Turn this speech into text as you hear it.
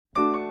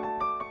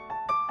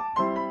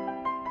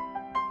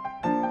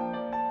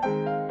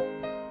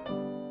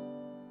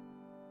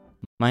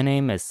My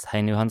name is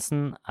Hein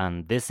Johansen,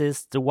 and this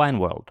is The Wine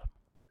World.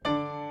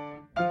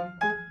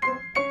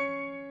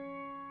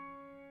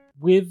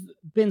 We've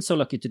been so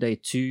lucky today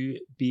to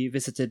be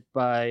visited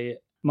by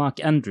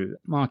Mark Andrew.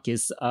 Mark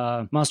is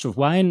a master of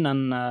wine,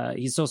 and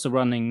he's also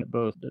running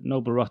both the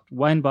Noble Rot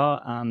Wine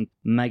Bar and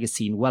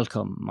magazine.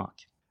 Welcome, Mark.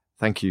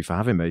 Thank you for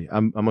having me.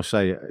 I must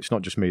say, it's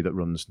not just me that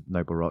runs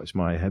Noble Rot. It's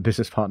my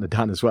business partner,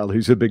 Dan, as well,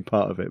 who's a big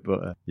part of it.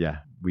 But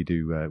we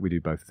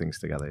do both things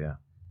together, yeah.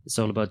 It's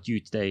all about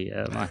you today,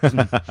 Mark.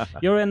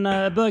 You're in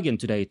Bergen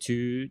today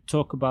to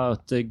talk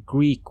about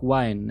Greek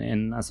wine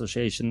in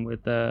association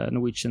with the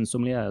Norwegian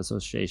Sommelier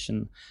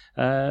Association.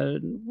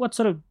 What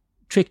sort of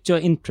tricked your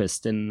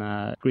interest in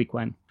Greek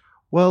wine?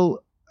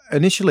 Well,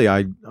 initially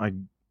I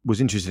was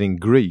interested in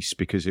Greece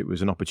because it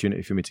was an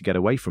opportunity for me to get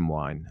away from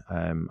wine.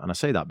 And I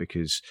say that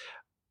because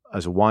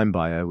as a wine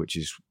buyer, which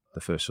is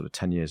the first sort of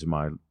 10 years of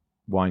my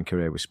wine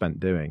career was spent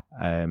doing,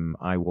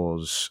 I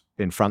was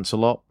in France a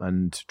lot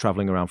and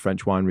traveling around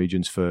French wine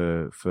regions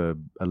for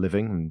a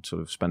living and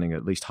sort of spending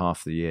at least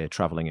half the year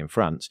traveling in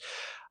France.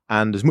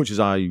 And as much as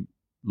I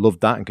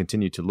loved that and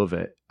continued to love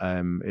it,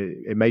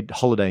 it made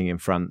holidaying in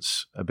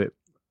France a bit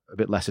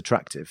less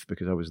attractive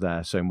because I was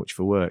there so much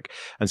for work.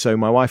 And so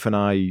my wife and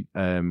I,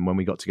 when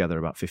we got together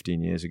about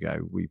 15 years ago,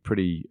 we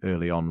pretty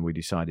early on, we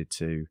decided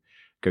to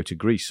go to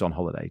Greece on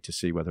holiday to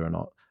see whether or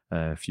not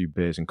a few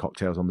beers and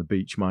cocktails on the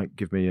beach might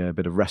give me a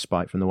bit of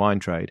respite from the wine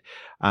trade.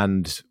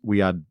 And we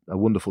had a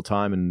wonderful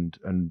time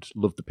and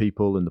loved the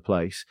people and the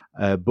place.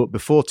 But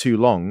before too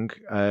long,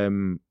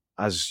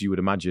 as you would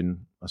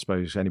imagine, I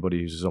suppose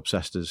anybody who's as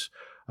obsessed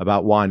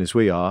about wine as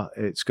we are,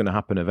 it's going to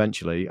happen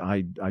eventually.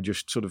 I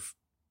just sort of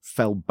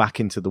fell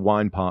back into the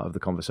wine part of the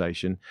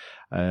conversation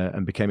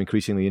and became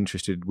increasingly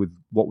interested with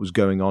what was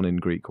going on in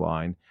Greek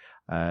wine.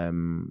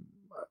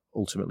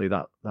 Ultimately,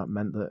 that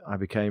meant that I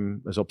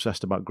became as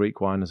obsessed about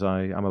Greek wine as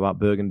I am about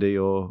Burgundy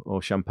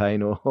or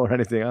Champagne or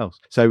anything else.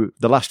 So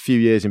the last few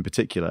years in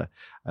particular,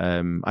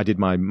 I did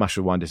my Master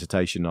of Wine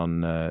dissertation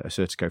on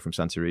Assyrtiko from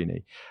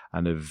Santorini.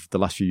 And of the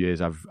last few years,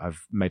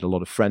 I've made a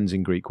lot of friends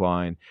in Greek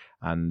wine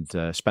and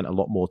spent a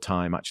lot more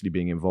time actually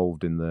being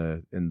involved in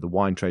the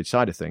wine trade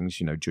side of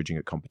things, judging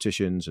at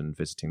competitions and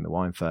visiting the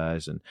wine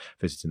fairs and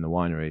visiting the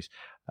wineries.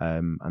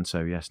 And so,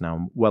 yes, now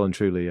I'm well and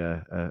truly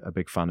a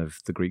big fan of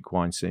the Greek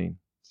wine scene.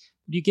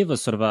 Could you give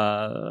us sort of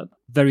a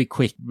very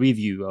quick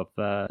review of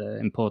the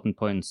important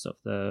points of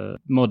the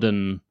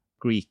modern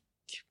Greek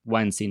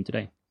wine scene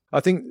today?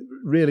 I think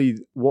really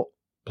what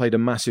played a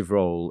massive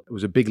role, it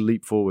was a big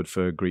leap forward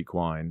for Greek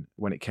wine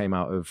when it came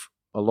out of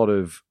a lot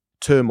of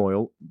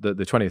turmoil that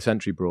the 20th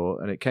century brought,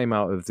 and it came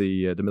out of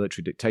the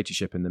military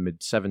dictatorship in the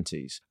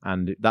mid-70s.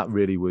 And that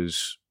really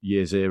was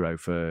year zero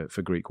for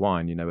Greek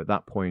wine. At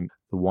that point,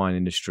 the wine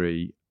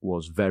industry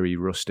was very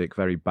rustic,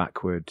 very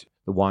backward.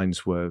 The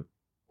wines were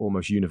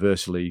almost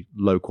universally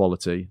low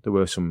quality. There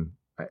were some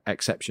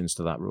exceptions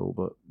to that rule,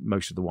 but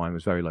most of the wine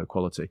was very low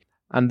quality.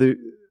 And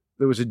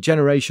there was a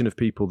generation of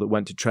people that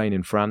went to train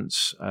in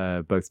France,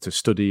 both to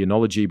study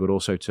enology, but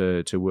also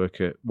to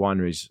work at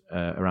wineries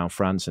around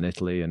France and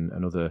Italy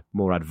and other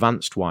more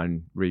advanced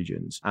wine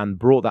regions, and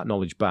brought that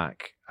knowledge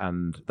back.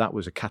 And that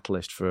was a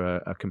catalyst for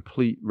a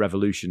complete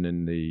revolution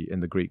in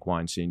the Greek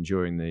wine scene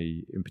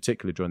in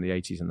particular during the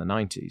 80s and the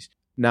 90s.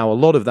 Now, a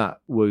lot of that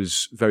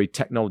was very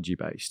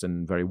technology-based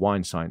and very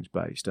wine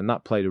science-based, and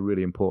that played a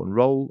really important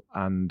role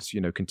and,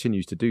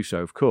 continues to do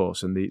so, of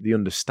course. And the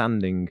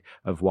understanding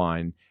of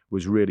wine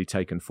was really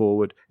taken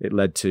forward. It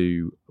led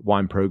to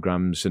wine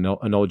programs and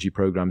enology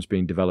programs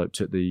being developed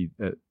at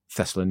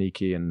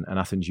Thessaloniki and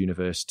Athens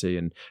University,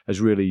 and has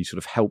really sort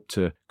of helped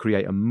to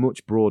create a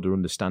much broader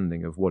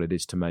understanding of what it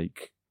is to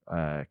make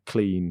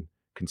clean,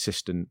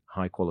 consistent,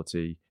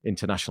 high-quality,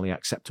 internationally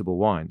acceptable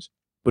wines.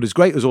 But as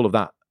great as all of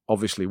that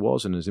obviously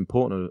was, and as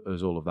important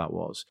as all of that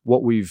was,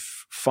 what we've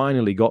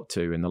finally got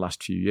to in the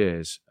last few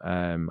years,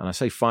 and I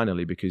say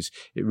finally because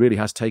it really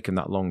has taken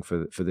that long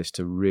for this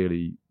to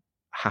really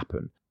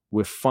happen,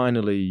 we're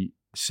finally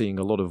seeing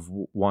a lot of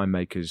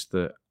winemakers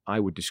that I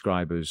would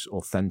describe as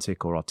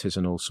authentic or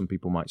artisanal. Some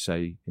people might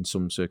say in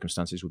some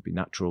circumstances would be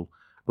natural,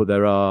 but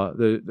there are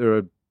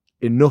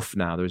enough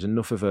now, there is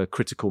enough of a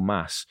critical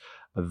mass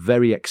of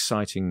very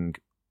exciting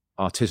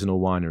artisanal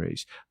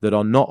wineries that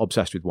are not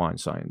obsessed with wine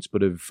science,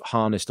 but have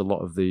harnessed a lot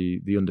of the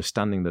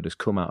understanding that has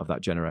come out of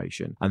that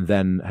generation, and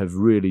then have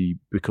really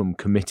become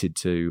committed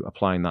to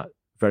applying that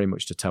very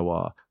much to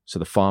terroir. So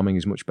the farming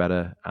is much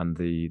better, and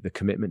the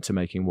commitment to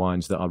making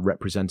wines that are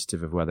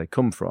representative of where they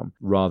come from,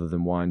 rather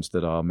than wines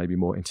that are maybe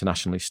more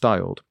internationally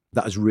styled.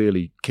 That has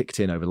really kicked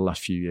in over the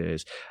last few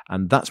years,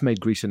 and that's made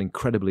Greece an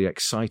incredibly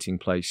exciting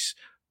place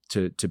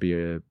to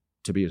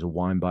be as a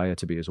wine buyer,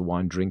 to be as a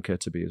wine drinker,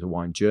 to be as a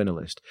wine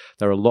journalist.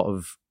 There are a lot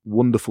of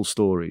wonderful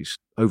stories,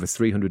 over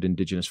 300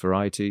 indigenous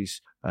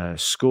varieties,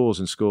 scores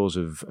and scores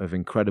of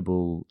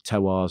incredible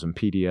terroirs and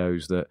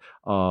PDOs that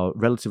are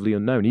relatively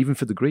unknown, even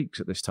for the Greeks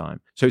at this time.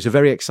 So it's a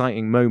very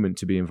exciting moment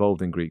to be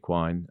involved in Greek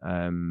wine.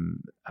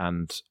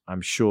 And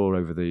I'm sure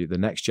over the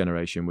next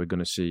generation, we're going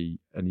to see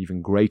an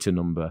even greater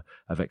number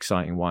of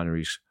exciting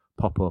wineries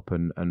pop up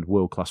and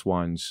world-class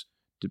wines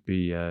to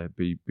be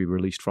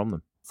released from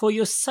them. For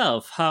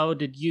yourself, how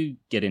did you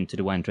get into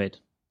the wine trade?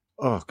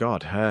 Oh,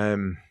 God.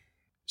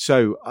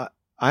 So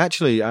I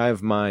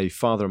have my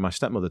father and my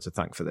stepmother to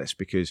thank for this,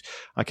 because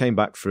I came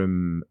back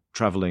from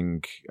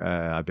traveling.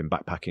 I've been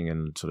backpacking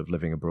and sort of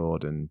living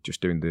abroad and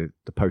just doing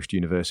the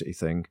post-university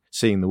thing,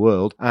 seeing the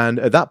world. And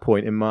at that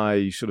point in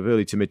my sort of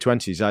early to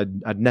mid-20s,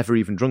 I'd never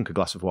even drunk a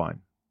glass of wine.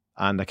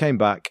 And I came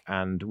back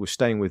and was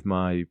staying with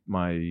my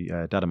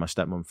dad and my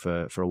stepmom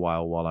for a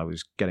while I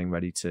was getting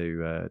ready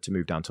to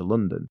move down to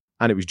London.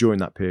 And it was during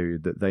that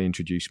period that they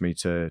introduced me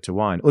to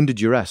wine. Under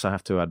duress, I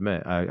have to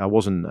admit. I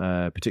wasn't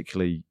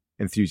particularly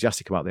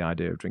enthusiastic about the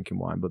idea of drinking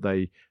wine, but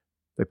they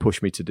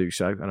pushed me to do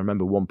so. And I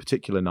remember one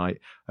particular night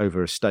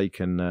over a steak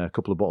and a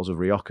couple of bottles of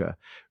Rioja,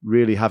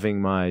 really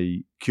having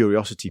my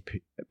curiosity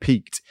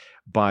piqued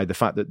by the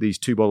fact that these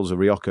 2 bottles of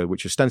Rioja,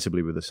 which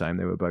ostensibly were the same,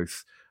 they were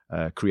both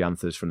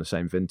Crianthas from the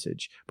same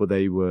vintage, but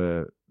they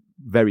were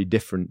very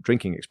different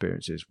drinking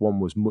experiences.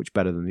 One was much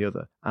better than the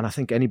other. And I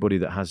think anybody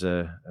that has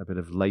a bit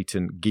of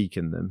latent geek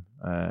in them,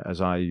 as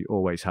I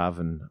always have,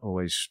 and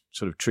always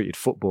sort of treated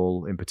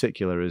football in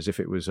particular as if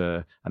it was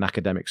an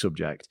academic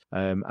subject,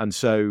 and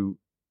so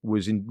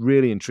was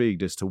really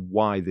intrigued as to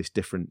why this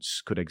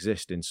difference could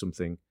exist in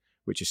something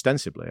which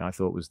ostensibly I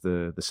thought was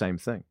the same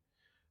thing.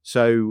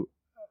 So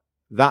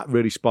that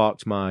really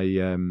sparked my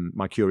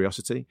my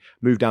curiosity.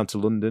 Moved down to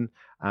London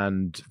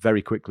and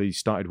very quickly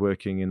started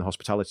working in the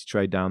hospitality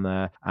trade down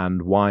there.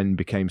 And wine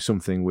became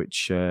something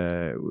which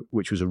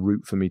was a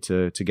route for me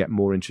to get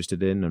more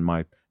interested in. And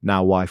my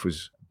now wife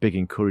was big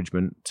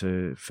encouragement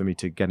for me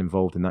to get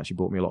involved in that. She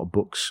bought me a lot of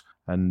books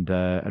and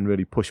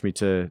really pushed me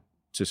to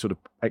sort of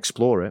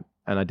explore it.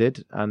 And I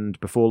did. And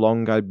before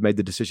long, I made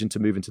the decision to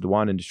move into the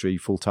wine industry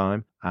full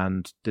time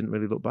and didn't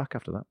really look back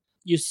after that.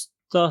 You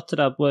started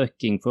up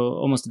working for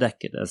almost a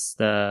decade as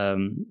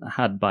the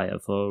head buyer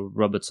for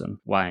Robertson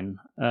Wine.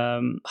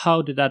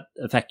 How did that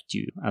affect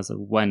you as a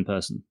wine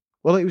person?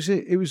 Well, it was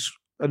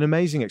an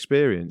amazing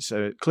experience.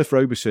 Cliff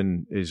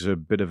Robertson is a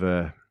bit of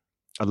a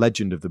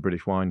legend of the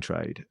British wine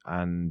trade,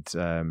 and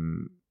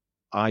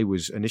I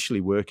was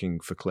initially working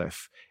for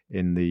Cliff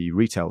in the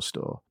retail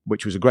store,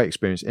 which was a great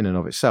experience in and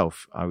of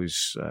itself. I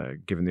was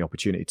given the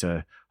opportunity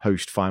to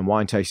host fine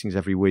wine tastings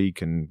every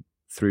week, and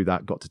through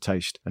that got to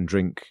taste and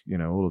drink,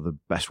 all of the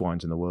best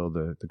wines in the world,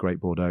 the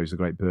great Bordeaux, the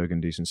great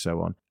Burgundies, and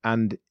so on.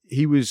 And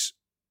he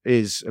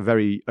is a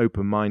very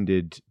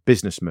open-minded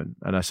businessman.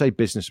 And I say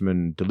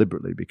businessman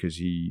deliberately because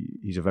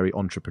he's a very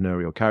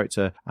entrepreneurial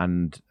character,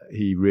 and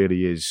he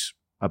really is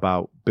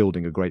about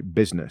building a great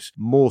business,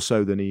 more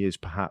so than he is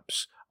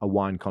perhaps a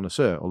wine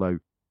connoisseur, although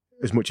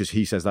as much as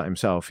he says that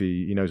himself,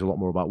 he knows a lot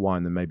more about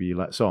wine than maybe he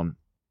lets on.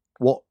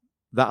 What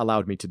that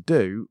allowed me to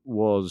do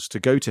was to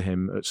go to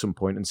him at some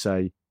point and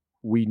say,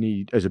 we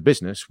need, as a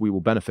business, we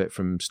will benefit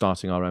from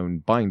starting our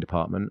own buying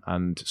department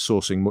and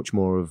sourcing much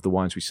more of the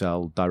wines we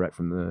sell direct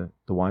from the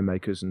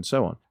winemakers and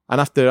so on. And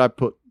after I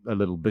put a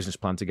little business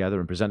plan together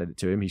and presented it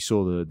to him, he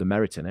saw the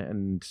merit in it.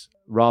 And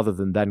rather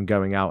than then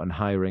going out and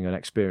hiring an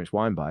experienced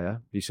wine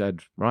buyer, he said,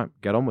 right,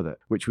 get on with it,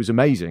 which was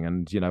amazing.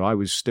 And, I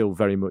was still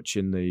very much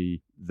in the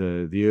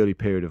early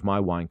period of my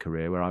wine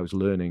career where I was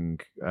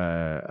learning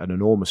an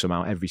enormous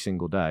amount every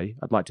single day.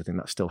 I'd like to think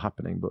that's still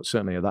happening, but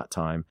certainly at that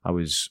time I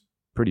was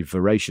pretty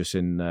voracious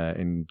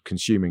in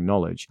consuming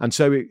knowledge. And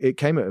so it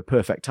came at a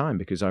perfect time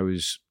because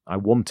I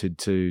wanted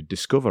to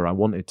discover, I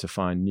wanted to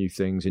find new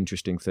things,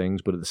 interesting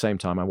things, but at the same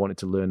time I wanted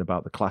to learn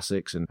about the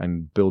classics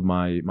and build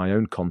my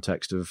own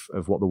context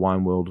of what the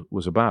wine world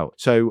was about.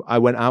 So I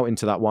went out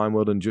into that wine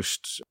world and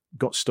just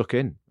got stuck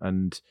in,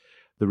 and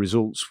the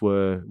results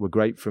were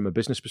great from a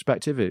business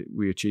perspective.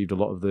 We achieved a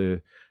lot of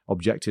the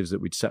objectives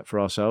that we'd set for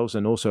ourselves,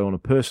 and also on a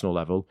personal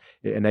level,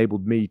 it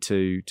enabled me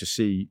to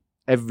see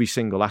every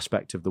single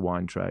aspect of the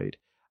wine trade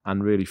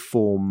and really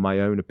form my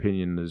own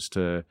opinion as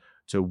to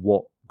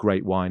what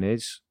great wine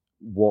is,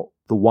 what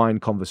the wine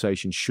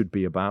conversation should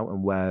be about,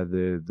 and where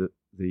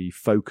the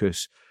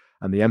focus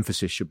and the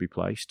emphasis should be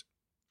placed.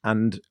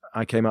 And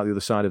I came out the other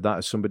side of that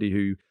as somebody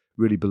who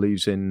really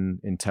believes in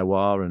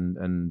terroir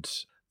and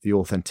the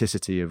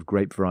authenticity of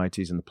grape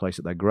varieties and the place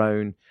that they're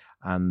grown,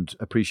 and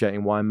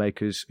appreciating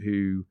winemakers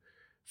who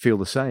feel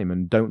the same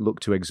and don't look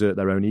to exert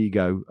their own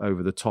ego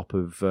over the top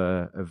of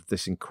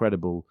this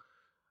incredible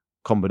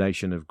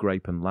combination of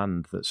grape and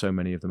land that so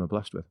many of them are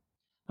blessed with.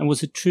 And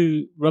was it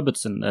true,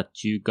 Robertson,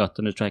 that you got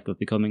on the track of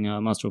becoming a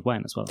Master of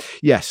Wine as well?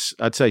 Yes,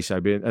 I'd say so.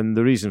 And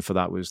the reason for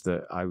that was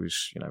that I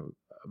was,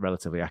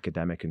 relatively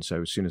academic. And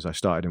so as soon as I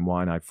started in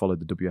wine, I followed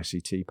the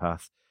WSET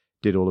path,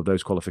 did all of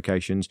those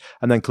qualifications.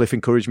 And then Cliff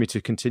encouraged me to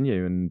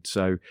continue. And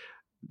so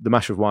the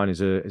Master of Wine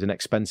is an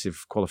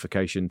expensive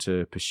qualification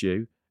to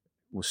pursue.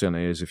 Well,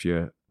 certainly is if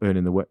you're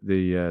earning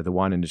the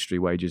wine industry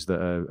wages that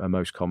are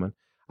most common.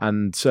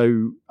 And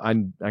so I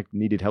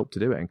needed help to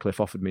do it. And Cliff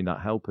offered me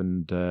that help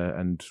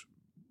and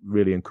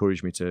really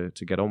encouraged me to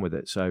get on with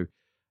it. So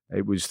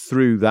it was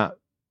through that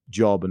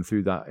job and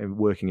through that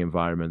working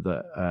environment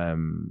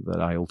that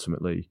I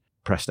ultimately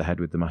pressed ahead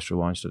with the Master of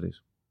Wine studies.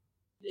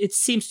 It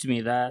seems to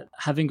me that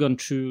having gone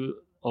through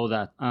all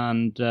that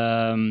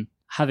and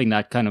having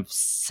that kind of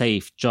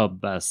safe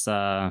job as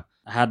a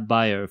head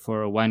buyer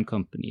for a wine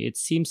company, it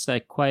seems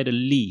like quite a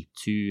leap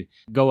to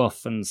go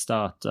off and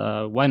start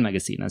a wine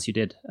magazine as you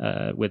did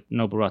with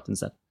Noble Rot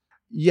instead.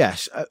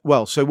 Yes.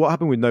 Well, so what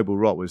happened with Noble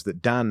Rot was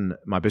that Dan,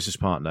 my business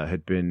partner,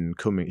 had been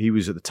coming. He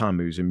was at the time,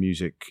 he was a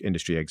music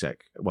industry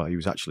exec. Well, he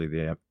was actually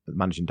the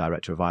managing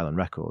director of Island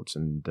Records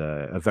and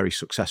a very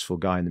successful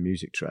guy in the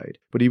music trade.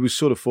 But he was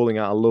sort of falling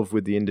out of love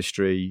with the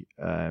industry.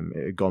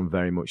 It had gone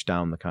very much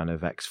down the kind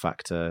of X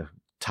Factor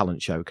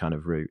talent show kind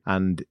of route.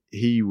 And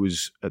he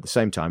was at the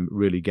same time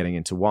really getting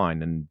into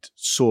wine and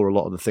saw a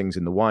lot of the things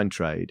in the wine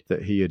trade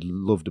that he had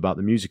loved about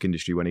the music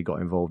industry when he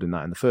got involved in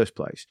that in the first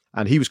place.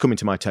 And he was coming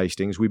to my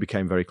tastings. We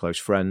became very close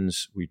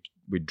friends.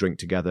 We'd drink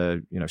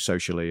together,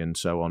 socially and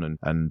so on,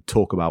 and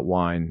talk about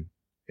wine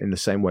in the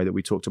same way that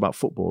we talked about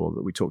football or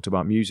that we talked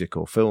about music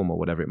or film or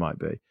whatever it might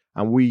be.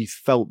 And we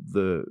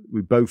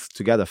both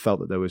together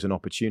felt that there was an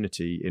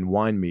opportunity in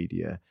wine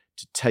media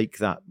to take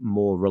that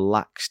more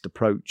relaxed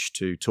approach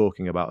to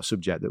talking about a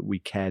subject that we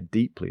cared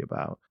deeply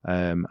about,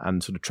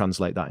 and sort of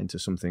translate that into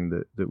something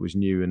that was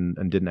new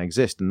and didn't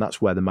exist. And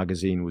that's where the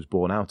magazine was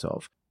born out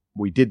of.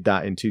 We did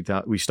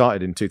that we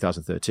started in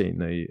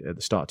 2013, at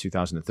the start of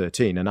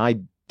 2013, and I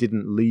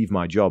didn't leave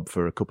my job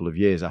for a couple of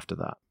years after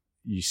that.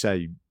 You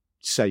say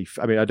safe.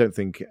 I mean, I don't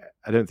think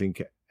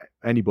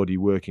anybody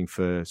working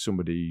for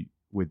somebody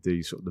with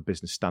the sort of the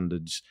business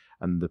standards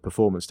and the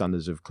performance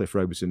standards of Cliff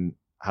Robertson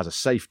has a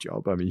safe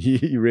job. I mean,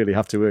 you really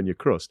have to earn your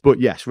crust. But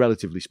yes,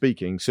 relatively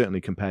speaking,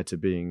 certainly compared to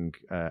being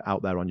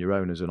out there on your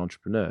own as an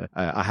entrepreneur,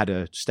 I had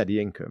a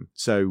steady income.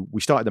 So we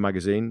started the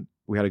magazine.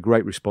 We had a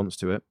great response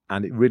to it.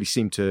 And it really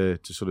seemed to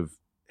sort of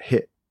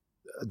hit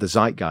the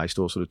zeitgeist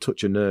or sort of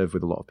touch a nerve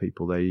with a lot of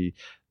people.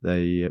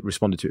 They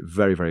responded to it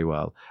very, very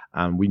well.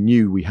 And we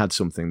knew we had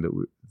something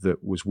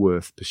that was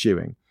worth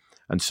pursuing.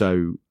 And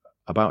so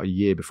about a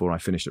year before I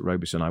finished at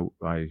Robertson,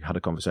 I had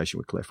a conversation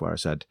with Cliff where I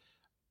said,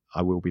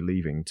 I will be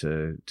leaving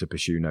to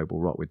pursue Noble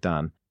Rot with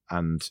Dan.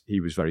 And he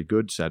was very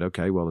good, said,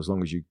 okay, well, as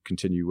long as you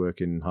continue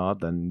working hard,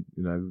 then,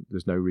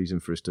 there's no reason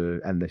for us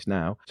to end this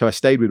now. So I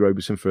stayed with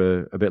Robertson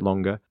for a bit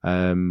longer.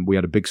 We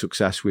had a big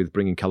success with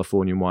bringing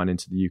Californian wine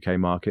into the UK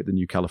market, the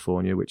New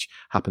California, which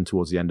happened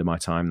towards the end of my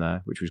time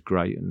there, which was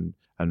great.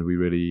 And we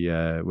really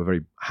were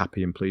very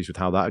happy and pleased with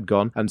how that had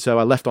gone. And so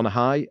I left on a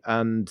high,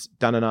 and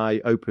Dan and I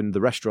opened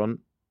the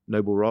restaurant,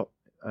 Noble Rot,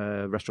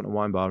 restaurant and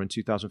wine bar in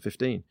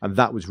 2015, and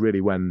that was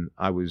really when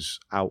I was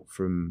out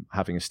from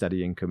having a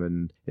steady income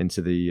and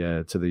into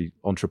the to the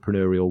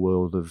entrepreneurial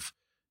world of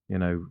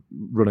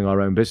running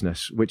our own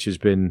business, which has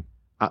been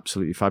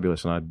absolutely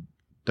fabulous, and I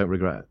don't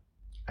regret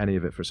any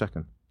of it for a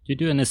second. Do you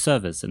do any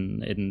service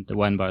in the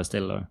wine bar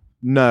still? Or?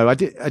 No, I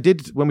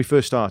did when we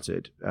first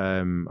started.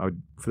 For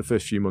the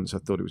first few months, I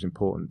thought it was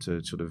important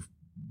to sort of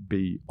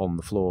be on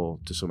the floor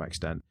to some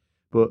extent,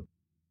 but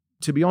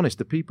to be honest,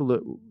 the people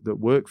that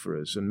work for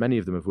us, and many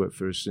of them have worked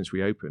for us since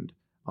we opened,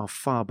 are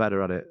far better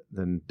at it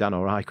than Dan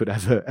or I could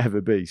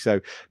ever be.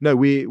 So no,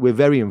 we're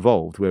very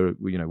involved.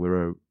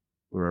 We're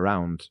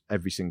around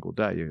every single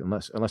day.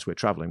 Unless we're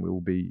traveling, we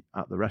will be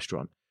at the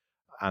restaurant,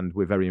 and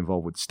we're very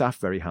involved with staff,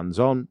 very hands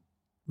on.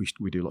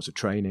 We do lots of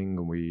training,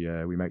 and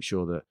we make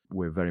sure that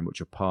we're very much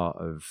a part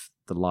of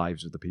the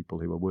lives of the people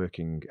who are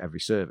working every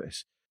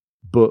service.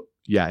 But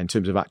yeah, in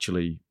terms of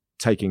actually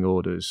taking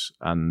orders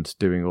and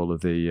doing all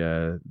of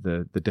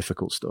the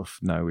difficult stuff,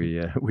 no,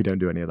 we don't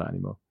do any of that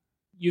anymore.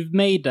 You've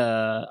made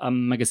a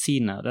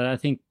magazine now that I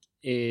think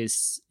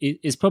is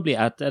probably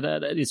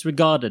is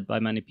regarded by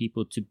many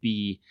people to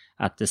be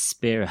at the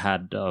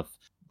spearhead of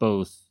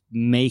both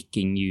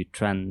making new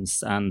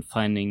trends and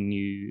finding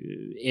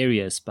new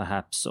areas,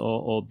 perhaps,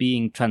 or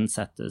being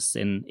trendsetters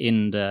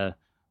in the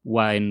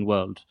wine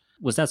world.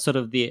 Was that sort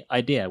of the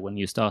idea when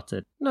you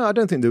started? No, I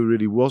don't think there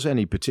really was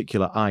any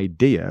particular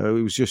idea.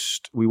 It was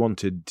just we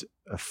wanted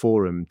a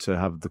forum to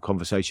have the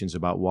conversations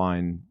about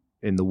wine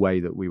in the way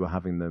that we were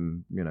having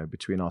them,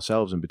 between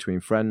ourselves and between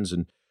friends.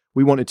 And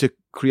we wanted to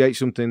create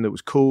something that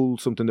was cool,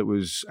 something that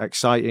was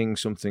exciting,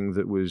 something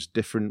that was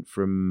different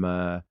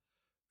from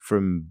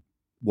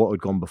what had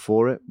gone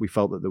before it. We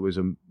felt that there was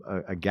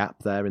a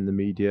gap there in the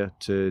media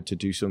to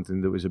do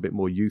something that was a bit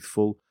more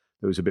youthful.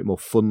 It was a bit more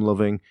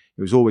fun-loving.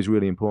 It was always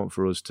really important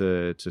for us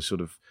to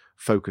sort of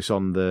focus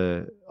on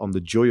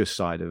the joyous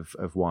side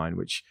of wine,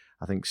 which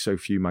I think so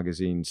few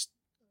magazines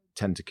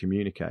tend to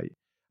communicate.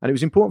 And it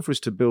was important for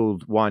us to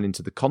build wine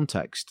into the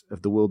context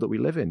of the world that we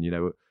live in.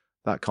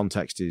 That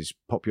context is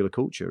popular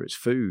culture, it's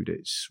food,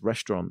 it's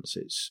restaurants,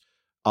 it's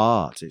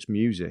art, it's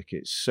music,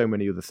 it's so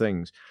many other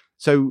things.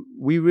 So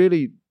we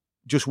really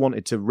just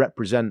wanted to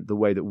represent the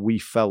way that we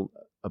felt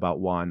about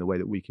wine, the way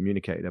that we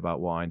communicated about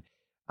wine,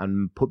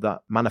 and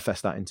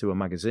manifest that into a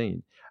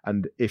magazine.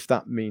 And if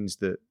that means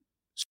that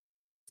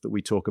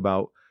we talk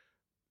about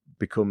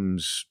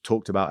becomes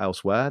talked about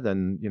elsewhere,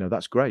 then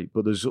that's great.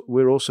 But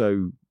we're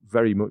also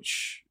very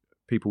much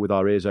people with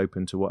our ears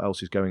open to what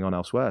else is going on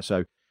elsewhere.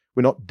 So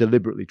we're not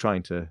deliberately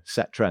trying to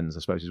set trends, I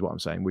suppose is what I'm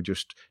saying. We're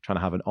just trying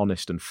to have an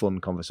honest and fun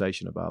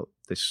conversation about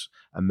this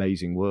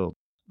amazing world.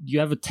 Do you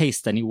ever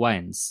taste any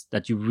wines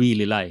that you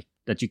really like,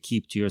 that you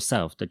keep to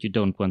yourself, that you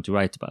don't want to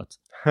write about?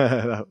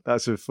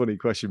 That's a funny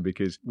question,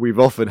 because we've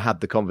often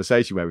had the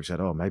conversation where we've said,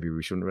 oh, maybe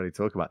we shouldn't really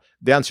talk about it.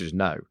 The answer is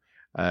no.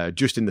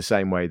 Just in the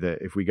same way that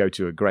if we go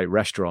to a great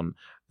restaurant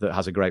that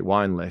has a great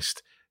wine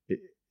list,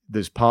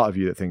 there's part of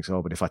you that thinks,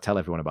 oh, but if I tell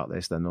everyone about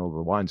this, then all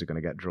the wines are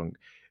going to get drunk.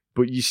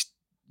 But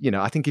you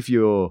know, I think if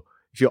you're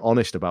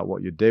honest about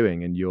what you're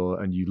doing and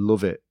you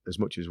love it as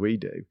much as we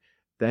do,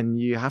 then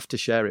you have to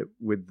share it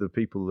with the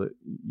people that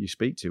you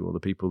speak to or the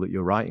people that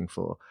you're writing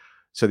for.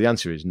 So the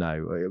answer is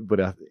no.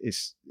 But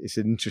it's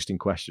an interesting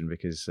question,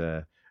 because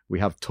we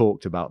have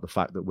talked about the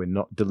fact that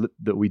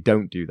that we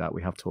don't do that.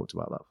 We have talked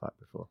about that fact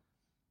before.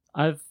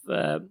 I've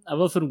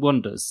often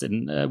wondered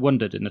in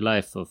the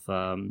life of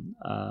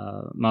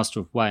Master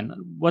of Wine,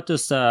 what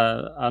does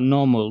a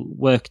normal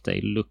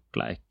workday look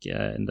like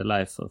in the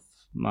life of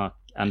Mark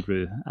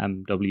Andrew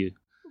MW?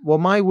 Well,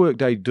 my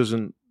workday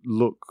doesn't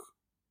look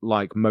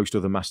like most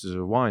other Masters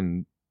of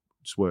Wine's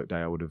workday,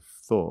 I would have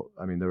thought.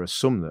 I mean, there are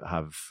some that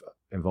have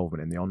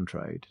involvement in the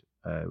on-trade,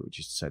 which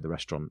is to say the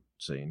restaurant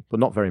scene, but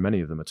not very many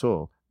of them at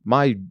all.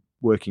 My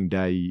working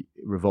day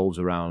revolves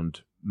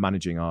around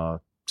managing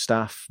our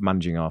staff,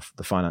 managing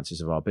the finances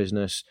of our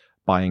business,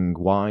 buying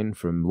wine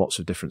from lots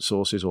of different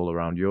sources all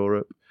around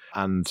Europe.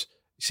 And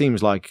it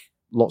seems like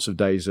lots of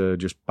days are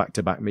just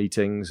back-to-back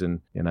meetings,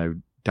 and, you know,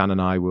 Dan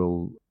and I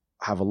will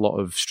have a lot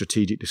of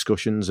strategic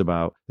discussions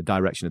about the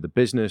direction of the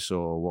business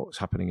or what's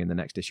happening in the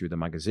next issue of the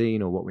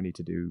magazine or what we need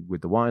to do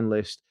with the wine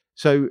list.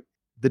 So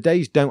the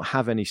days don't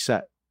have any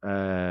set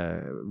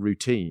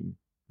routine.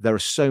 There are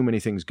so many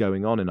things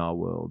going on in our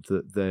world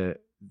that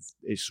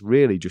it's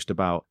really just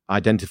about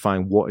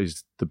identifying what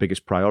is the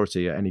biggest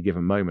priority at any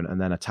given moment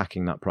and then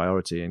attacking that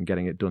priority and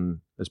getting it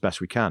done as best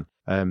we can.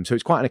 So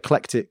it's quite an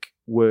eclectic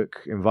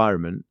work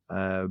environment,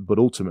 but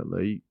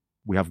ultimately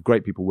we have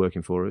great people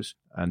working for us,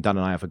 and Dan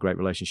and I have a great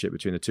relationship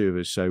between the two of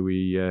us, so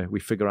we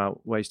figure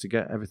out ways to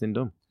get everything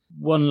done.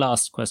 One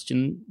last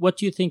question. What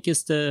do you think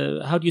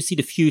how do you see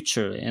the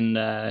future in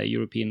the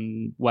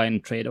European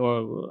wine trade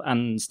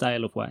and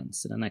style of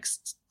wines in the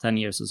next 10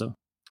 years or so?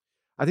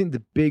 I think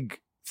the big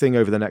thing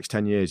over the next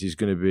 10 years is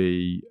going to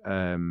be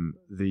and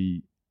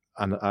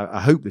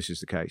I hope this is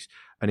the case,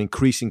 an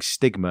increasing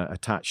stigma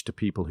attached to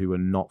people who are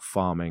not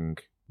farming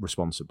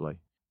responsibly.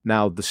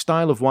 Now, the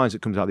style of wines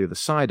that comes out the other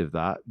side of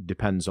that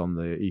depends on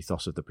the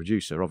ethos of the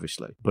producer,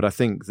 obviously. But I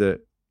think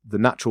that the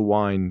natural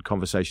wine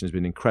conversation has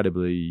been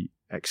incredibly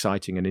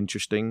exciting and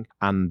interesting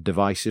and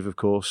divisive, of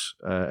course,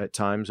 at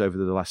times over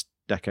the last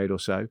decade or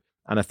so.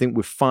 And I think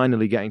we're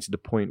finally getting to the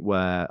point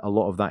where a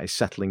lot of that is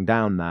settling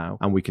down now,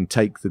 and we can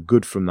take the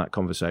good from that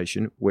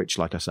conversation, which,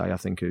 like I say, I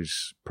think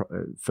is,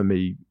 for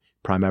me,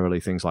 primarily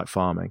things like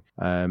farming.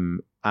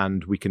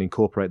 And we can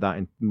incorporate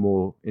that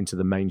more into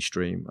the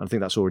mainstream. I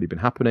think that's already been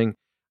happening.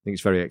 I think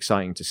it's very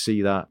exciting to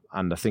see that,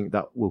 and I think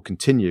that will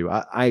continue.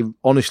 I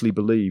honestly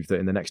believe that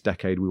in the next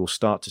decade we will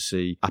start to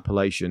see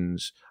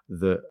appellations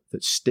that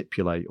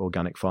stipulate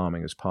organic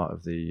farming as part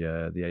of the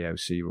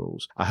AOC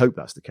rules. I hope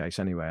that's the case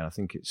anyway, and I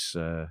think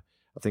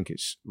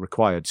it's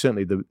required.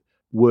 Certainly, the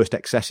worst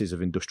excesses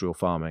of industrial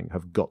farming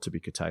have got to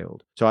be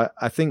curtailed. So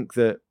I think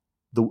that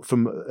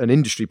from an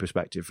industry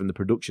perspective, from the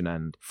production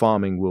end,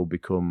 farming will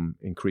become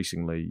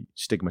increasingly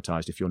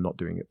stigmatized if you're not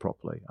doing it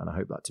properly, and I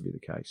hope that to be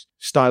the case.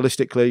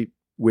 Stylistically,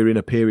 we're in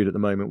a period at the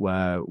moment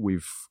where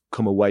we've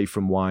come away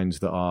from wines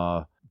that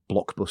are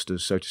blockbusters,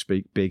 so to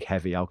speak, big,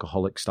 heavy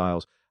alcoholic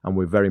styles, and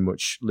we're very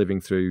much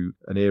living through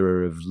an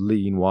era of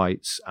lean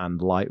whites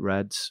and light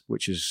reds,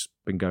 which has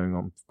been going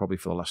on probably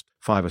for the last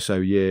 5 or so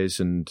years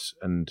and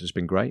has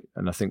been great,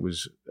 and I think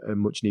was a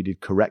much needed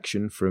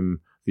correction from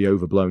the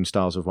overblown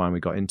styles of wine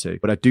we got into.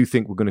 But I do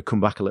think we're going to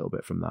come back a little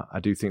bit from that. I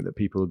do think that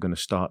people are going to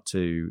start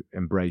to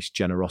embrace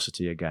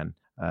generosity again,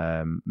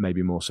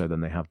 maybe more so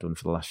than they have done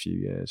for the last few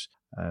years.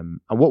 And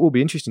what will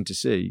be interesting to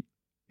see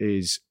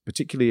is,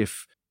 particularly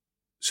if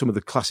some of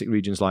the classic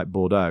regions like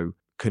Bordeaux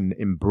can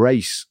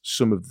embrace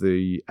some of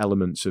the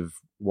elements of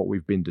what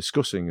we've been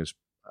discussing as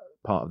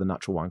part of the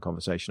natural wine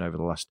conversation over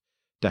the last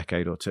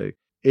decade or two,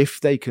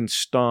 if they can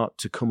start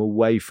to come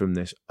away from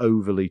this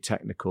overly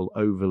technical,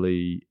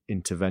 overly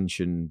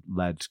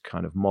intervention-led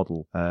kind of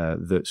model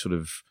that sort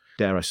of,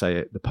 dare I say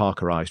it, the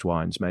Parkerized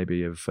wines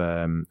maybe of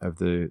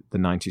the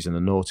 90s and the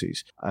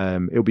noughties,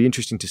 it'll be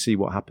interesting to see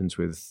what happens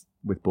with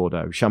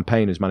Bordeaux.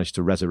 Champagne has managed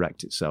to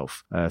resurrect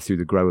itself through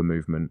the grower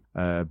movement.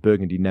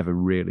 Burgundy never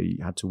really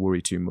had to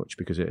worry too much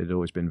because it had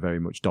always been very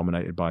much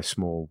dominated by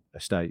small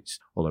estates,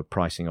 although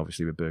pricing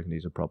obviously with Burgundy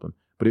is a problem.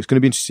 But it's going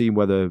to be interesting to see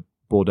whether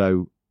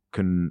Bordeaux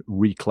can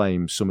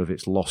reclaim some of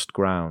its lost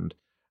ground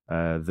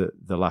that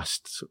the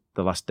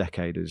last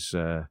decade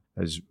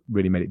has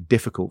really made it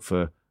difficult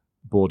for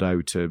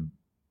Bordeaux to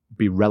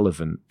be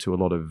relevant to a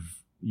lot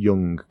of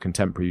young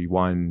contemporary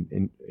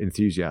wine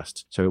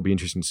enthusiasts. So it'll be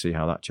interesting to see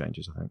how that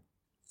changes, I think.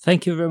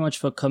 Thank you very much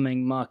for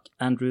coming, Mark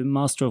Andrew,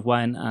 Master of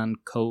Wine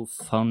and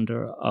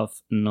co-founder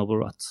of Noble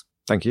Rot.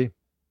 Thank you.